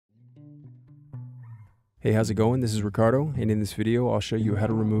Hey, how's it going? This is Ricardo, and in this video I'll show you how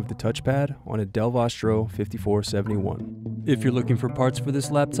to remove the touchpad on a Dell Vostro 5471. If you're looking for parts for this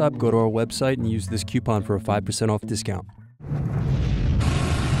laptop, go to our website and use this coupon for a 5% off discount.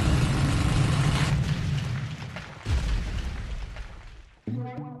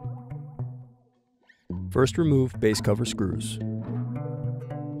 First, remove base cover screws.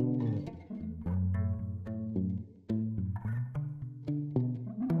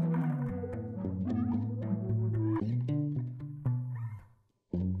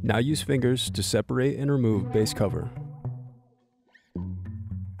 Now use fingers to separate and remove base cover.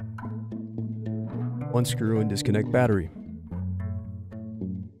 Unscrew and disconnect battery.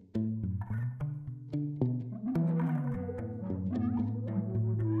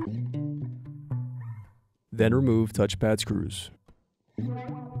 Then remove touchpad screws.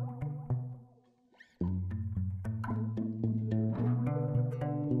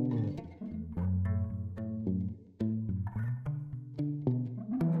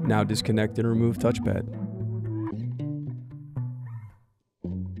 Now disconnect and remove touchpad.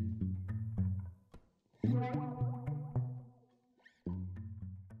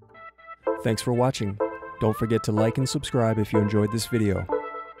 Thanks for watching. Don't forget to like and subscribe if you enjoyed this video.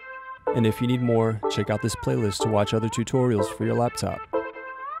 And if you need more, check out this playlist to watch other tutorials for your laptop.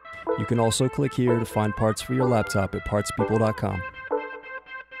 You can also click here to find parts for your laptop at partspeople.com.